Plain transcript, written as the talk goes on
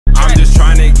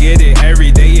trying to get it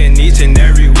every day in each and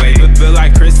every way. Feel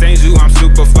like Chris Angel, I'm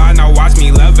super fly, now watch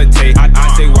me levitate.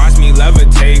 I say watch me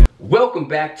levitate. Welcome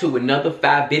back to another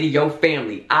 5 video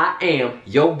family. I am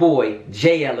your boy,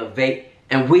 J Elevate,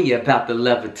 and we about to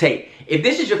levitate. If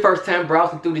this is your first time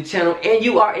browsing through the channel and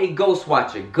you are a ghost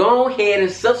watcher, go ahead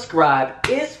and subscribe.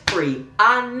 It's free.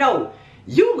 I know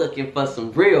you looking for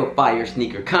some real fire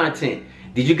sneaker content.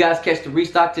 Did you guys catch the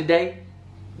restock today?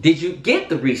 Did you get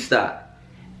the restock?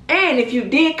 And if you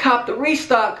did cop the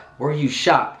restock, were you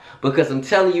shocked? Because I'm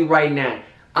telling you right now,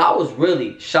 I was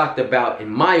really shocked about, in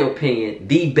my opinion,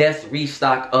 the best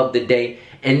restock of the day,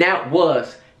 and that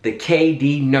was the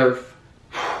KD Nerf.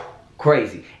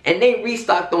 Crazy. And they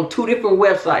restocked on 2 different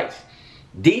websites,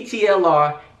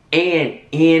 DTLR and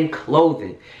In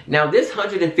Clothing. Now this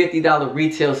 $150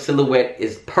 retail silhouette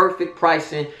is perfect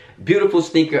pricing, beautiful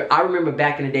sneaker. I remember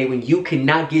back in the day when you could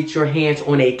not get your hands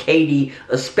on a KD,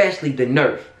 especially the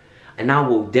Nerf. And I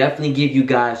will definitely give you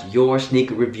guys your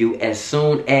sneaker review as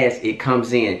soon as it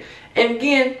comes in. And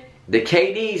again, the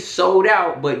KD sold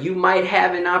out, but you might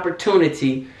have an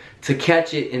opportunity to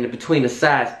catch it in between a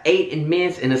size 8 in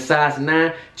men's and a size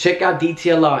 9. Check out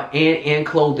DTLR and In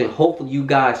Clothing. Hopefully you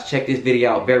guys check this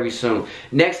video out very soon.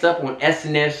 Next up on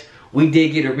SNS, we did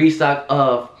get a restock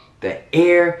of the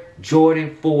Air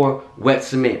Jordan 4 Wet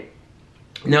Cement.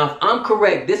 Now if I'm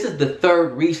correct, this is the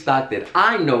 3rd restock that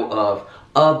I know of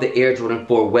the Air Jordan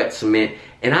 4 Wet Cement,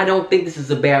 and I don't think this is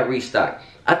a bad restock.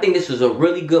 I think this is a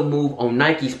really good move on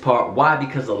Nike's part. Why?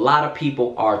 Because a lot of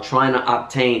people are trying to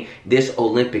obtain this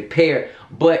Olympic pair,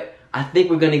 but I think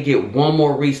we're going to get one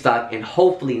more restock, and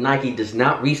hopefully Nike does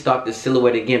not restock the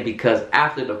silhouette again, because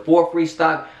after the 4th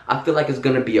restock, I feel like it's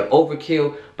going to be an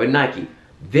overkill. But Nike,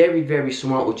 very, very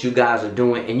smart what you guys are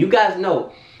doing, and you guys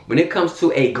know when it comes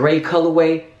to a gray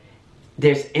colorway,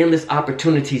 there's endless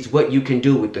opportunities what you can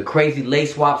do with the crazy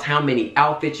lace swaps, how many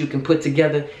outfits you can put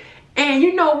together. And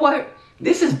you know what?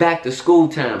 This is back to school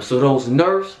time, so those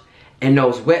Nerfs and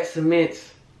those wet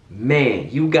cements, man,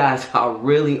 you guys are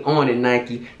really on it,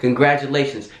 Nike.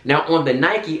 Congratulations. Now on the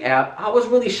Nike app, I was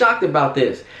really shocked about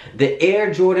this. The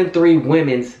Air Jordan 3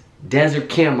 Women's Desert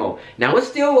Camo. Now it's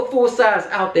still a full size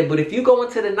out there, but if you go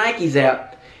into the Nike's app,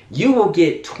 you will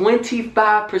get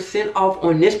 25% off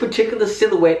on this particular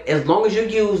silhouette as long as you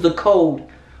use the code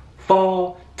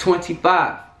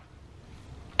FALL25.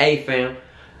 Hey fam,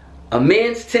 a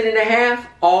men's 10.5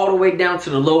 all the way down to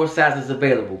the lower sizes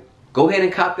available. Go ahead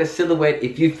and cop that silhouette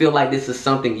if you feel like this is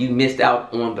something you missed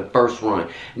out on the first run.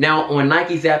 Now on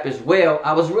Nike's app as well,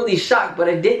 I was really shocked, but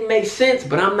it didn't make sense,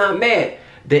 but I'm not mad.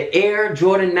 The Air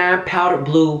Jordan 9 Powder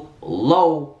Blue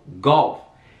Low Golf.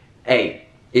 Hey,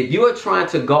 if you are trying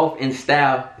to golf in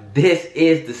style, this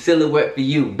is the silhouette for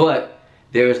you, but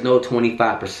there is no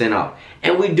 25% off.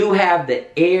 And we do have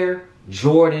the Air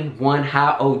Jordan 1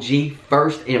 High OG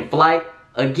First in Flight.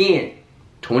 Again,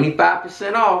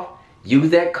 25% off. Use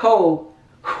that code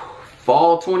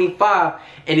FALL25.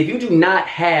 And if you do not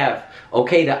have,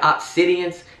 okay, the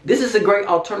Obsidians, this is a great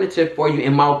alternative for you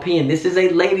in my opinion. This is a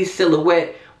lady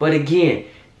silhouette, but again,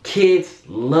 kids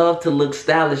love to look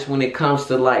stylish when it comes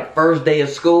to like first day of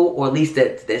school, or at least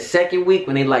that second week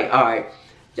when they like, all right,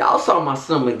 y'all saw my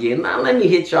son again. Now let me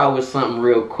hit y'all with something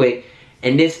real quick.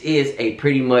 And this is a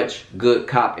pretty much good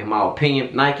cop in my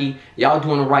opinion. Nike, y'all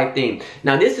doing the right thing.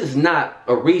 Now this is not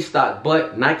a restock,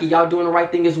 but Nike, y'all doing the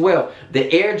right thing as well.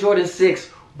 The Air Jordan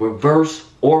 6 Reverse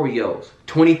Oreos,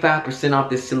 25% off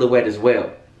this silhouette as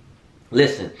well.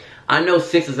 Listen, I know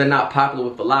 6s are not popular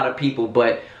with a lot of people,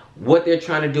 but what they're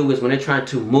trying to do is when they're trying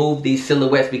to move these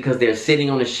silhouettes because they're sitting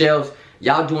on the shelves,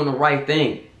 y'all doing the right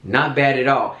thing. Not bad at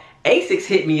all. ASICS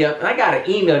hit me up and I got an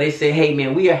email. They said, hey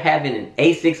man, we are having an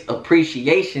ASICS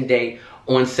Appreciation Day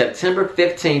on September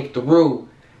 15th through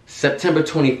September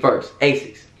 21st.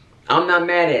 ASICS. I'm not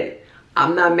mad at it.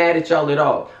 I'm not mad at y'all at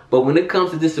all. But when it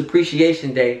comes to this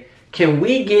Appreciation Day, can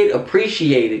we get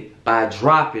appreciated by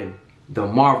dropping the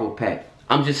Marvel pack?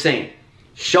 I'm just saying.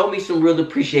 Show me some real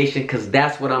appreciation, because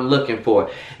that's what I'm looking for.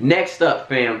 Next up,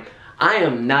 fam, I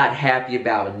am not happy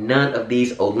about none of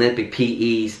these Olympic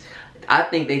PEs. I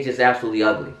think they just absolutely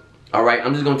ugly. Alright,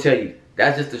 I'm just going to tell you.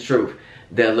 That's just the truth.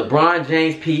 The LeBron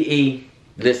James PE,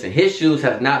 listen, his shoes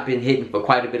have not been hitting for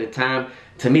quite a bit of time.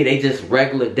 To me, they just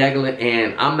regular degular,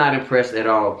 and I'm not impressed at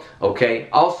all. Okay.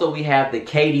 Also, we have the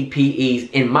KD PEs.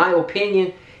 In my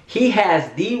opinion, he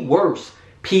has the worst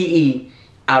PE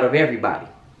out of everybody.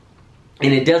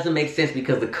 And it doesn't make sense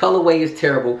because the colorway is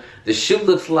terrible. The shoe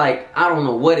looks like, I don't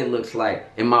know what it looks like,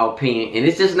 in my opinion. And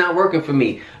it's just not working for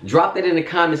me. Drop that in the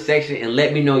comment section and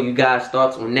let me know you guys'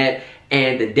 thoughts on that.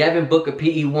 And the Devin Booker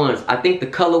PE1s, I think the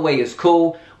colorway is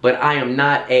cool, but I am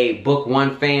not a Book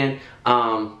 1 fan.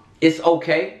 It's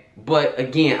okay, but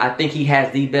again, I think he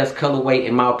has the best colorway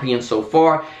in my opinion so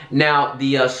far. Now,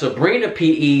 the Sabrina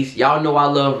PEs, y'all know I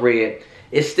love red.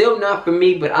 It's still not for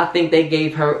me, but I think they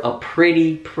gave her a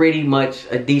pretty much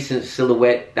a decent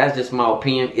silhouette. That's just my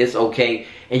opinion. It's okay.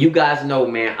 And you guys know,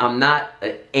 man, I'm not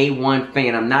an A1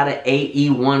 fan. I'm not an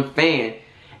AE1 fan.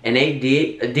 And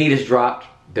Adidas dropped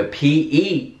the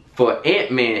PE for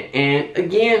Ant-Man. And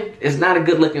again, it's not a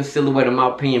good looking silhouette in my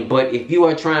opinion. But if you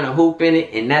are trying to hoop in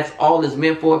it and that's all it's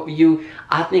meant for you,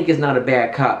 I think it's not a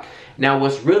bad cop. Now,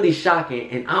 what's really shocking,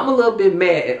 and I'm a little bit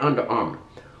mad at Under Armour.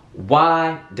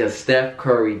 Why does Steph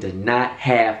Curry not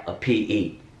have a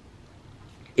PE?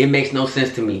 It makes no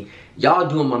sense to me. Y'all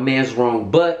doing my man's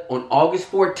wrong. But on August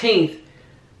 14th,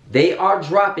 they are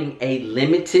dropping a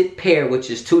limited pair, which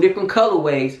is 2 different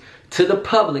colorways, to the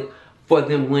public for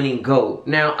them winning gold.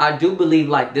 Now, I do believe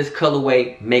like this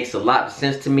colorway makes a lot of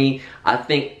sense to me. I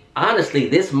think honestly,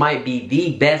 this might be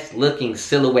the best looking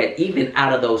silhouette even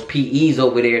out of those PEs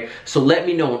over there. So let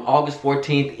me know on August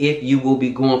 14th if you will be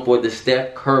going for the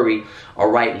Steph Curry,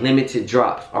 alright, limited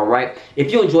drops, alright?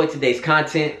 If you enjoyed today's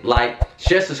content, like,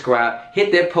 share, subscribe,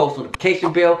 hit that post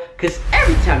notification bell, because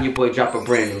every time your boy drop a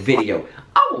brand new video,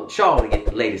 I want y'all to get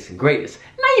the latest and greatest.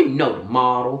 Now you know the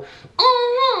model.